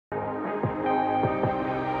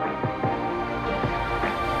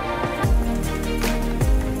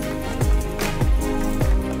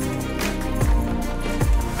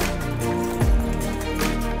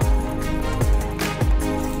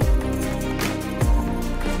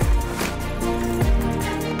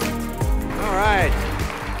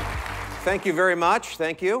Thank you very much.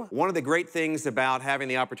 Thank you. One of the great things about having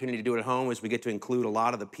the opportunity to do it at home is we get to include a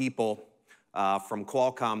lot of the people from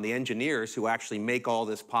Qualcomm, the engineers who actually make all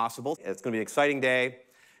this possible. It's going to be an exciting day.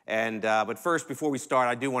 But first, before we start,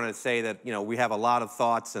 I do want to say that we have a lot of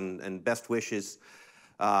thoughts and best wishes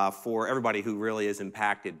for everybody who really is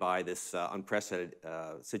impacted by this unprecedented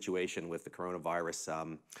situation with the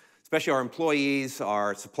coronavirus, especially our employees,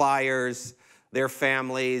 our suppliers, their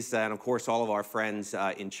families, and of course all of our friends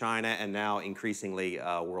in China and now increasingly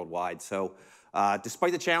worldwide. So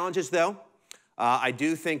despite the challenges though, I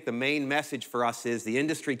do think the main message for us is the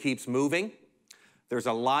industry keeps moving. There's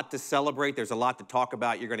a lot to celebrate, there's a lot to talk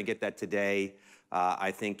about. You're going to get that today,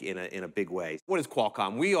 I think, in a big way. What is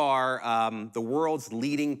Qualcomm? We are the world's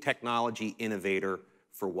leading technology innovator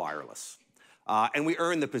for wireless. And we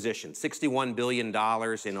earned the position, $61 billion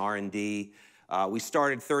in R&D. We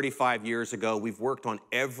started 35 years ago. We've worked on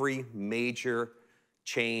every major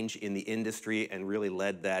change in the industry and really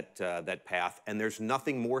led that path. And there's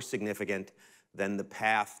nothing more significant than the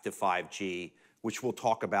path to 5G, which we'll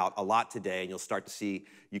talk about a lot today. And you'll start to see,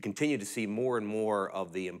 you continue to see more and more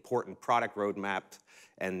of the important product roadmaps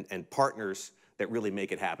and partners that really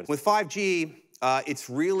make it happen. With 5G, it's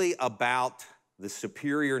really about the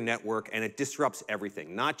superior network, and it disrupts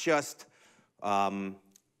everything, not just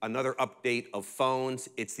another update of phones.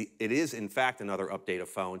 It is, in fact, another update of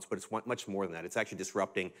phones, but it's much more than that. It's actually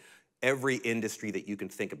disrupting every industry that you can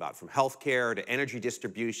think about, from healthcare to energy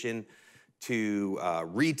distribution to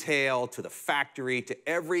retail to the factory to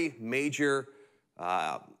every major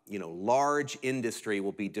large industry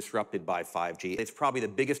will be disrupted by 5G. It's probably the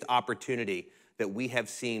biggest opportunity that we have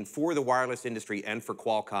seen for the wireless industry and for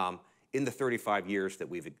Qualcomm in the 35 years that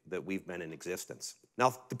we've been in existence.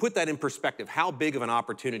 Now, to put that in perspective, how big of an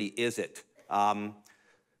opportunity is it?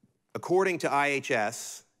 According to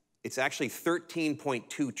IHS, it's actually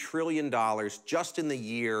 $13.2 trillion just in the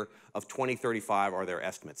year of 2035 are their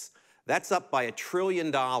estimates. That's up by $1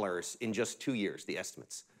 trillion in just 2 years, the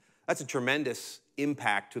estimates. That's a tremendous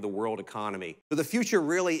impact to the world economy. So the future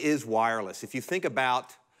really is wireless. If you think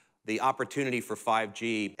about the opportunity for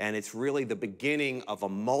 5G, and it's really the beginning of a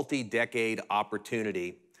multi-decade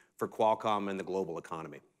opportunity for Qualcomm and the global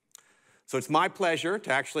economy. So it's my pleasure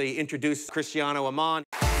to actually introduce Cristiano Amon.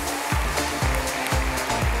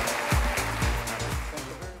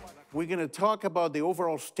 We're going to talk about the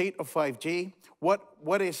overall state of 5G,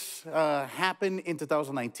 what has happened in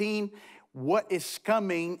 2019, what is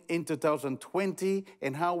coming in 2020,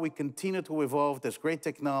 and how we continue to evolve this great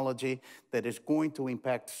technology that is going to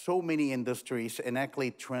impact so many industries and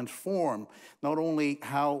actually transform not only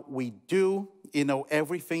how we do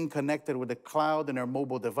everything connected with the cloud and our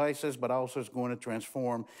mobile devices, but also is going to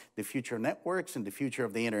transform the future networks and the future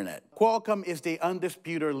of the internet. Qualcomm is the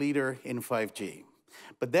undisputed leader in 5G,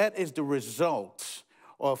 but that is the result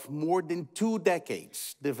of more than 2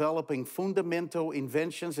 decades developing fundamental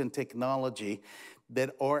inventions and technology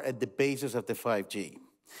that are at the basis of the 5G.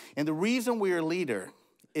 And the reason we are a leader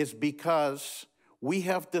is because we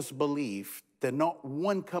have this belief that not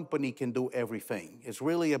one company can do everything. It's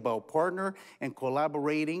really about partner and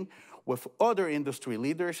collaborating with other industry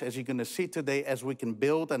leaders, as you're going to see today, as we can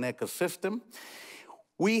build an ecosystem.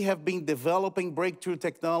 We have been developing breakthrough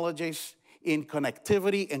technologies in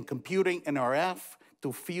connectivity and computing and RF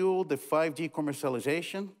to fuel the 5G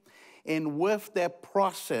commercialization. And with that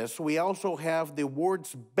process, we also have the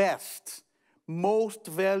world's best, most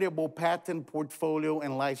valuable patent portfolio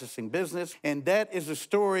and licensing business. And that is a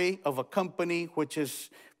story of a company which is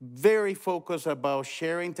very focused about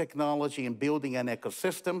sharing technology and building an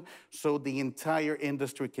ecosystem so the entire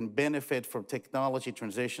industry can benefit from technology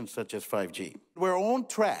transitions such as 5G. We're on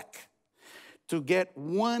track to get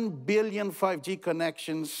 1 billion 5G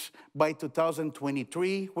connections by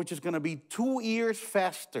 2023, which is going to be 2 years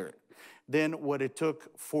faster than what it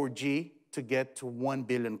took 4G to get to 1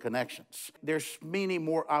 billion connections. There's many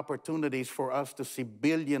more opportunities for us to see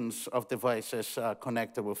billions of devices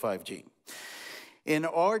connected with 5G. And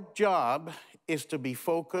our job is to be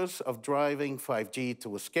focused of driving 5G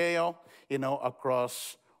to a scale,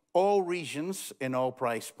 across all regions and all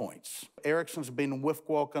price points. Ericsson's been with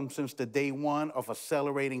Qualcomm since the day one of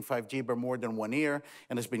accelerating 5G by more than 1 year,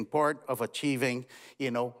 and has been part of achieving,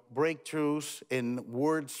 breakthroughs in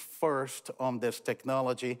world's first on this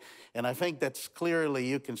technology. And I think that's clearly,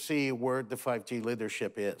 you can see where the 5G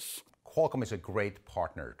leadership is. Qualcomm is a great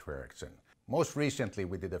partner to Ericsson. Most recently,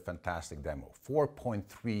 we did a fantastic demo,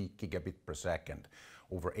 4.3 gigabit per second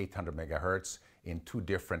over 800 megahertz in 2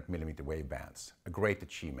 different millimeter wave bands. A great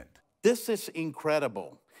achievement. This is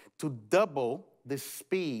incredible, to double the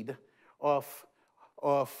speed of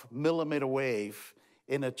millimeter wave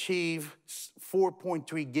and achieve 4.3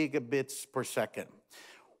 gigabits per second.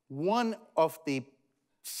 One of the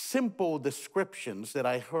simple descriptions that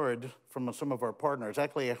I heard from some of our partners,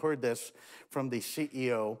 actually I heard this from the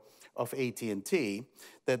CEO of AT&T,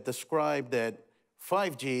 that described that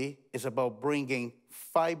 5G is about bringing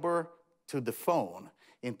fiber to the phone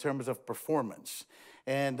in terms of performance.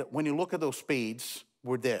 And when you look at those speeds,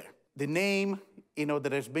 we're there. The name,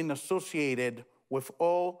 that has been associated with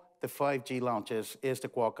all the 5G launches is the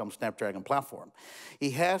Qualcomm Snapdragon platform.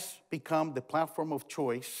 It has become the platform of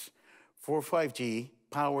choice for 5G,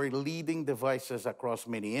 power leading devices across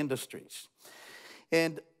many industries.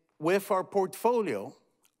 And with our portfolio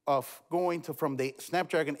of going from the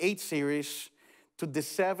Snapdragon 8 series to the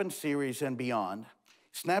 7 series and beyond,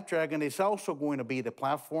 Snapdragon is also going to be the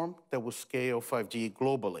platform that will scale 5G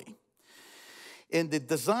globally. And the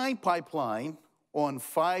design pipeline on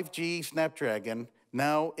 5G Snapdragon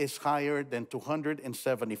now is higher than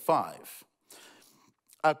 275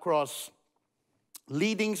 across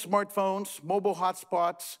leading smartphones, mobile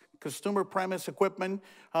hotspots, consumer premise equipment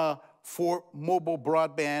for mobile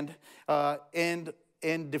broadband, and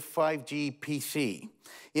the 5G PC.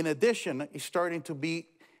 In addition, it's starting to be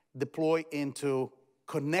deployed into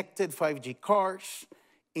connected 5G cars,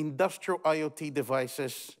 industrial IoT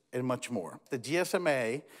devices, and much more. The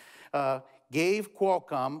GSMA gave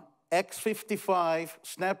Qualcomm X55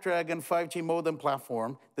 Snapdragon 5G modem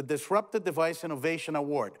platform the Disruptive Device Innovation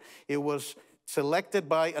Award. It was selected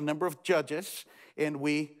by a number of judges, and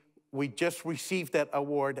we just received that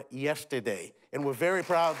award yesterday. And we're very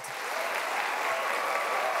proud.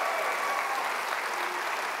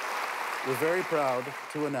 We're very proud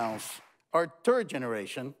to announce our third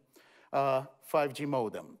generation 5G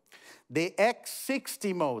modem. The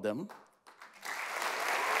X60 modem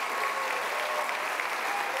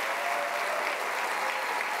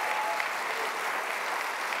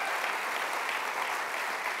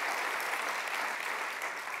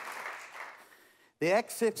The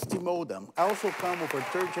X60 modem also comes with a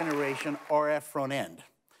third generation RF front end,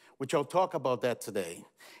 which I'll talk about that today.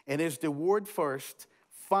 And is the world first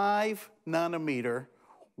 5-nanometer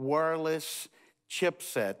wireless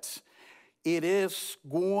chipset. It is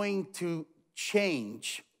going to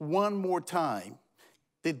change one more time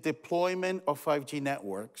the deployment of 5G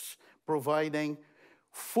networks, providing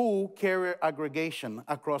full carrier aggregation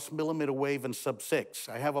across millimeter wave and sub-6.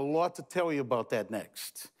 I have a lot to tell you about that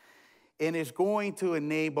next. And it's going to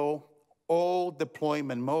enable all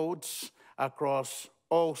deployment modes across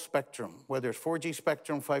all spectrum, whether it's 4G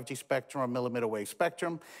spectrum, 5G spectrum, or millimeter wave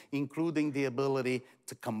spectrum, including the ability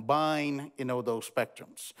to combine, those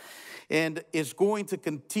spectrums. And it's going to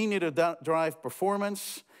continue to drive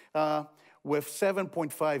performance with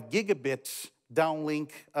 7.5 gigabits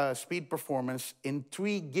downlink speed performance and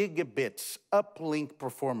 3 gigabits uplink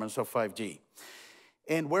performance of 5G.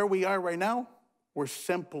 And where we are right now, we're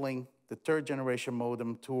sampling the third generation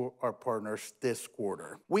modem to our partners this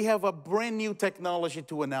quarter. We have a brand new technology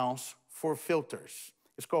to announce for filters.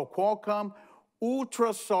 It's called Qualcomm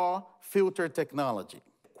UltraSaw filter technology.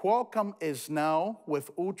 Qualcomm is now,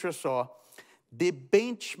 with UltraSaw, the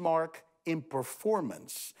benchmark in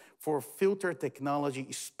performance for filter technology,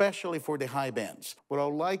 especially for the high bands. What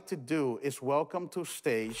I'd like to do is welcome to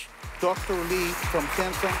stage Dr. Lee from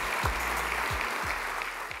Samsung.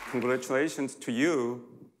 Congratulations to you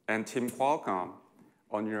and Team Qualcomm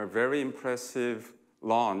on your very impressive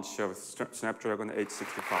launch of Snapdragon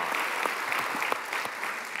 865.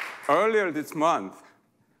 Earlier this month,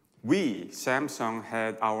 we, Samsung,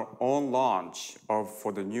 had our own launch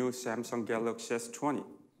for the new Samsung Galaxy S20,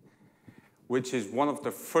 which is one of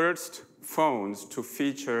the first phones to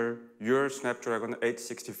feature your Snapdragon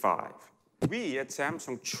 865. We at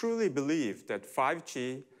Samsung truly believe that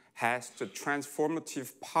 5G has the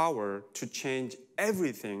transformative power to change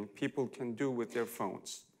everything people can do with their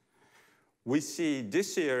phones. We see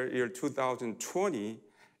this year 2020,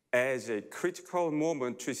 as a critical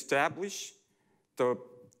moment to establish the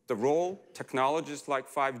role technologies like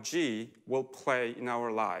 5G will play in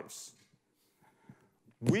our lives.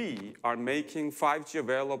 We are making 5G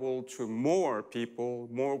available to more people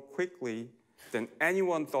more quickly than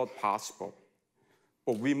anyone thought possible.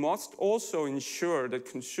 But we must also ensure that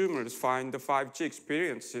consumers find the 5G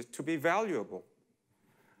experiences to be valuable.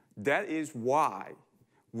 That is why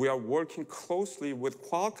we are working closely with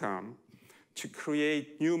Qualcomm to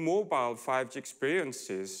create new mobile 5G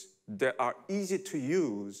experiences that are easy to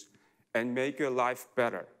use and make your life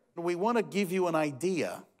better. We want to give you an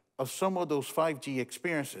idea of some of those 5G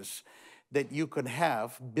experiences that you could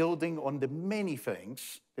have building on the many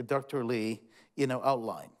things that Dr. Lee,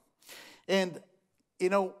 outlined. And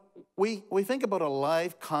we think about a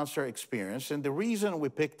live concert experience, and the reason we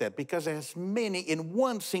picked that, because it has many, in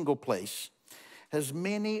one single place, has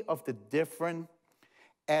many of the different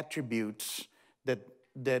attributes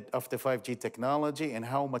that of the 5G technology and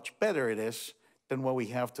how much better it is than what we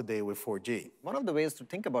have today with 4G. One of the ways to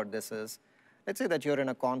think about this is, let's say that you're in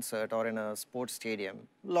a concert or in a sports stadium,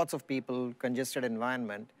 lots of people, congested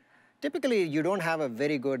environment. Typically, you don't have a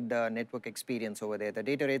very good network experience over there. The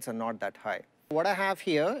data rates are not that high. What I have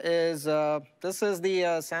here is, this is the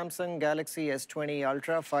Samsung Galaxy S20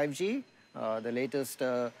 Ultra 5G, the latest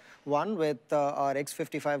one with our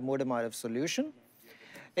X55 modem RF solution.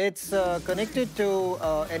 It's connected to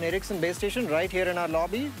an Ericsson base station right here in our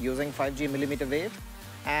lobby using 5G millimeter wave.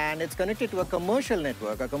 And it's connected to a commercial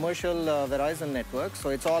network, a commercial Verizon network, so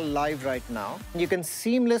it's all live right now. You can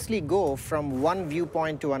seamlessly go from one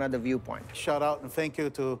viewpoint to another viewpoint. Shout out and thank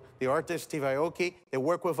you to the artist, Steve Aoki. They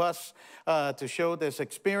work with us to show this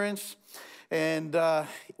experience. And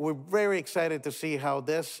we're very excited to see how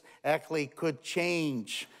this actually could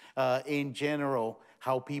change in general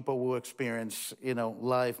how people will experience,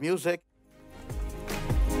 live music.